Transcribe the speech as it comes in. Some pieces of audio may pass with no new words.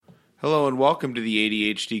Hello and welcome to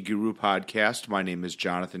the ADHD Guru podcast. My name is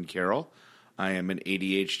Jonathan Carroll. I am an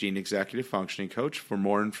ADHD and executive functioning coach. For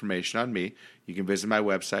more information on me, you can visit my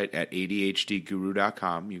website at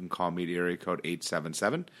adhdguru.com. You can call me at area code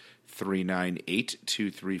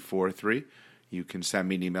 877-398-2343. You can send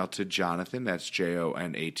me an email to Jonathan, that's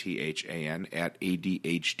Jonathan, at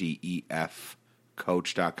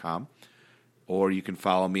adhdefcoach.com. Or you can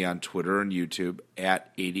follow me on Twitter and YouTube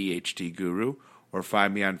at ADHD Guru, or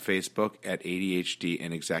find me on Facebook at ADHD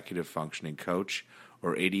and Executive Functioning Coach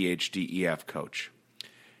or ADHD EF Coach.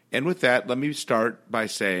 And with that, let me start by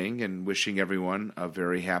saying and wishing everyone a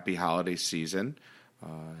very happy holiday season.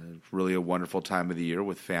 Really a wonderful time of the year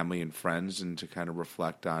with family and friends, and to kind of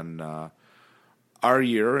reflect on our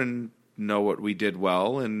year and know what we did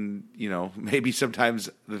well, and maybe sometimes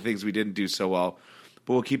the things we didn't do so well,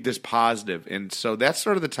 but we'll keep this positive. And so that's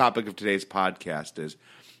sort of the topic of today's podcast is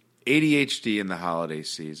ADHD in the holiday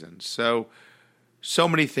season. So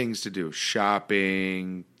many things to do.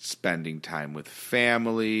 Shopping, spending time with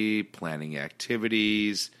family, planning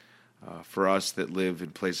activities. For us that live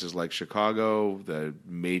in places like Chicago, the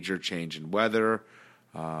major change in weather.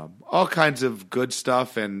 All kinds of good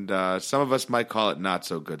stuff, and some of us might call it not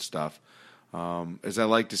so good stuff. As I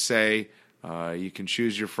like to say, you can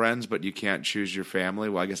choose your friends, but you can't choose your family.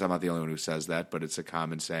 Well, I guess I'm not the only one who says that, but it's a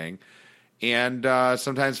common saying. And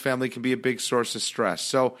sometimes family can be a big source of stress.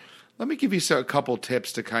 So let me give you a couple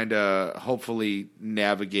tips to kind of hopefully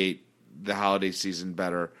navigate the holiday season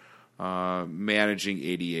better, managing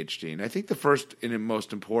ADHD. And I think the first and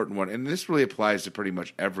most important one, and this really applies to pretty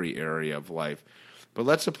much every area of life, but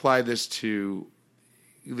let's apply this to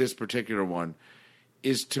this particular one,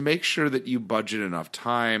 is to make sure that you budget enough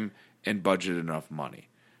time and budget enough money.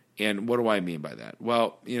 And what do I mean by that?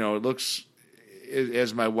 Well, it looks,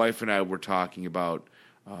 as my wife and I were talking about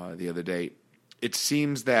the other day, it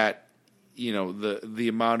seems that the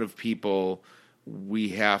amount of people we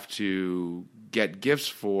have to get gifts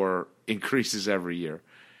for increases every year.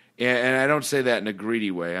 And I don't say that in a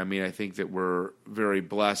greedy way. I mean, I think that we're very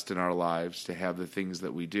blessed in our lives to have the things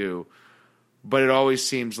that we do. But it always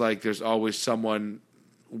seems like there's always someone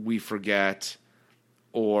we forget,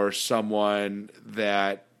 or someone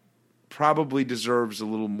that probably deserves a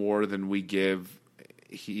little more than we give,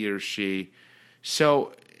 he or she.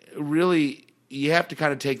 So really, you have to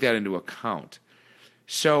kind of take that into account.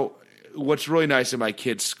 So what's really nice in my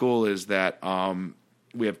kids' school is that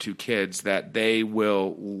we have two kids that they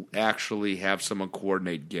will actually have someone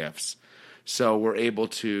coordinate gifts. So we're able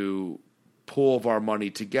to pool of our money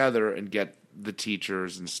together and get the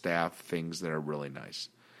teachers and staff things that are really nice.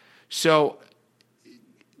 So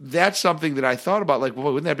that's something that I thought about, like, well,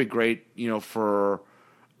 wouldn't that be great, for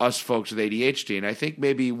us folks with ADHD? And I think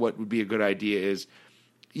maybe what would be a good idea is,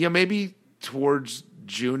 maybe towards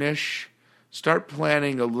June-ish, start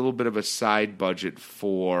planning a little bit of a side budget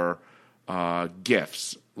for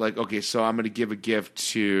gifts. Like, okay, so I'm going to give a gift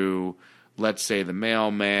to, let's say, the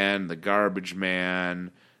mailman, the garbage man,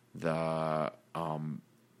 the,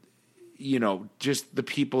 just the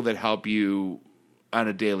people that help you on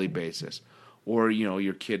a daily basis. Or,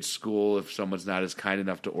 your kid's school, if someone's not as kind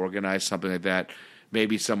enough to organize something like that.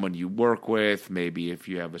 Maybe someone you work with, maybe if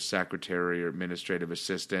you have a secretary or administrative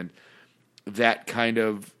assistant, that kind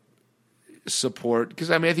of support.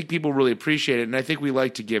 Because, I think people really appreciate it, and I think we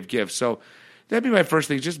like to give gifts. So that'd be my first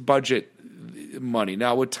thing, just budget money.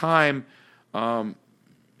 Now, with time,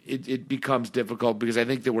 it becomes difficult because I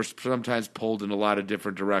think that we're sometimes pulled in a lot of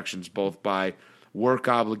different directions, both by work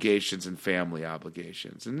obligations and family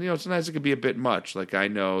obligations. And, sometimes it can be a bit much. Like, I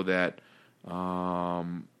know that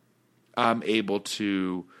I'm able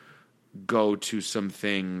to go to some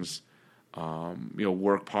things,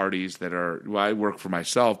 work parties that are, well, I work for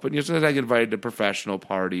myself, but sometimes I get invited to professional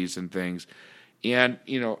parties and things. And,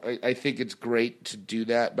 I think it's great to do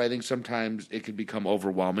that, but I think sometimes it can become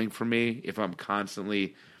overwhelming for me if I'm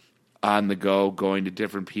constantly on the go, going to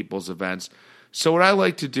different people's events. So what I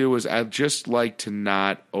like to do is I just like to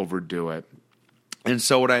not overdo it. And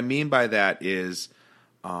so what I mean by that is,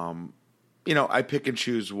 I pick and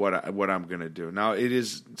choose what I'm going to do. Now, it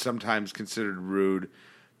is sometimes considered rude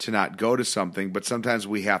to not go to something, but sometimes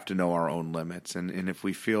we have to know our own limits. And if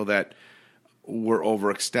we feel that we're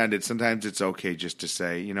overextended, sometimes it's okay just to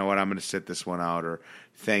say, you know what, I'm going to sit this one out, or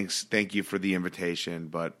thank you for the invitation,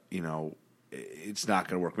 but, it's not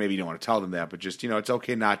going to work. Maybe you don't want to tell them that, but just, it's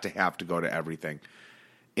okay not to have to go to everything.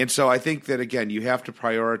 And so I think that, again, you have to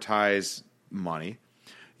prioritize money.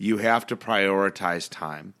 You have to prioritize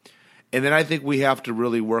time. And then I think we have to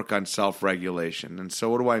really work on self-regulation. And so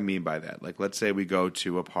what do I mean by that? Like, let's say we go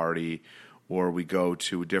to a party or we go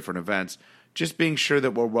to different events. just being sure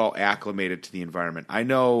that we're well acclimated to the environment. I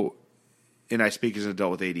know, and I speak as an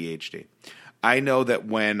adult with ADHD, I know that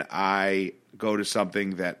when I go to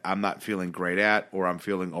something that I'm not feeling great at or I'm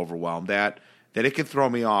feeling overwhelmed at, that it can throw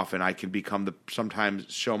me off and I can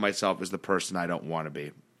sometimes show myself as the person I don't want to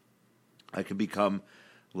be. I can become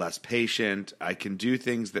less patient. I can do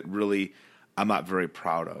things that really I'm not very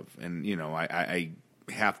proud of. And, I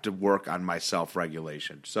have to work on my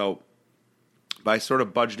self-regulation. So by sort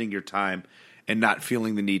of budgeting your time and not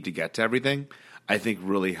feeling the need to get to everything, I think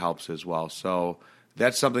really helps as well. So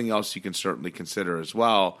that's something else you can certainly consider as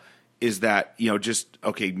well, is that,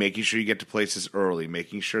 making sure you get to places early,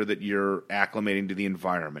 making sure that you're acclimating to the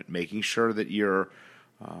environment, making sure that you're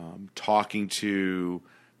talking to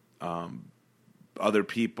other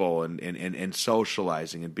people and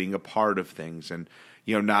socializing and being a part of things and,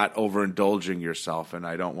 not overindulging yourself. And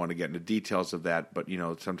I don't want to get into details of that, but,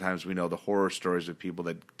 sometimes we know the horror stories of people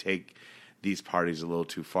that take these parties a little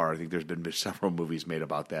too far. I think there's been several movies made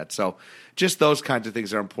about that. So just those kinds of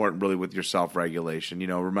things are important really with your self-regulation.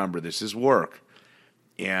 Remember, this is work.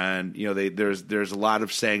 And, there's a lot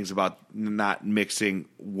of sayings about not mixing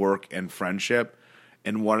work and friendship.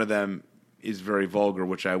 And one of them is very vulgar,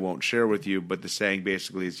 which I won't share with you. But the saying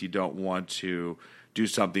basically is you don't want to do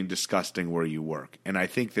something disgusting where you work. And I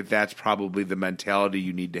think that that's probably the mentality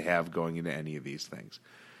you need to have going into any of these things.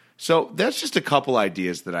 So that's just a couple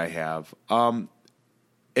ideas that I have. And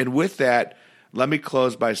with that, let me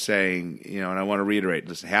close by saying, and I want to reiterate,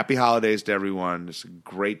 listen, happy holidays to everyone. It's a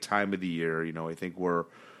great time of the year. I think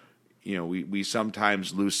we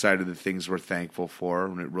sometimes lose sight of the things we're thankful for,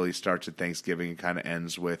 and it really starts at Thanksgiving and kind of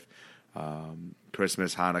ends with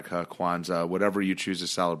Christmas, Hanukkah, Kwanzaa, whatever you choose to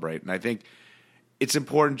celebrate. And I think it's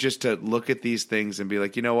important just to look at these things and be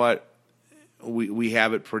like, you know what? We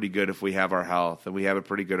have it pretty good if we have our health, and we have it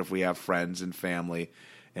pretty good if we have friends and family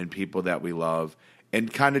and people that we love,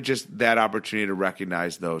 and kind of just that opportunity to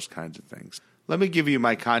recognize those kinds of things. Let me give you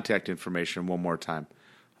my contact information one more time.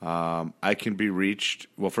 I can be reached,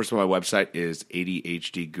 well, first of all, my website is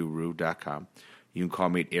ADHDguru.com. You can call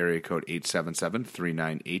me at area code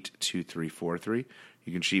 877-398-2343.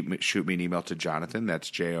 You can shoot me an email to Jonathan,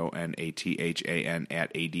 that's JONATHAN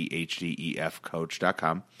at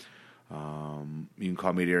ADHDEFcoach.com. You can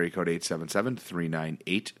call me at area code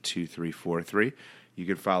 877-398-2343. You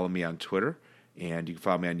can follow me on Twitter, and you can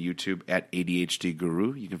follow me on YouTube at ADHD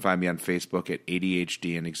Guru. You can find me on Facebook at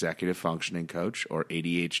ADHD and Executive Functioning Coach or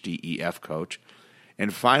ADHDEF Coach.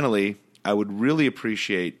 And finally, I would really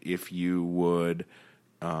appreciate if you would,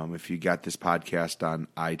 if you got this podcast on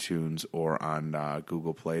iTunes or on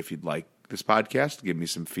Google Play, if you'd like this podcast, give me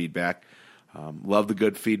some feedback. Love the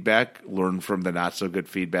good feedback, learn from the not so good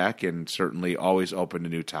feedback, and certainly always open to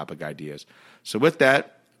new topic ideas. So with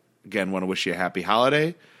that, again, want to wish you a happy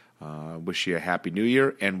holiday, wish you a happy new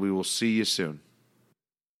year, and we will see you soon.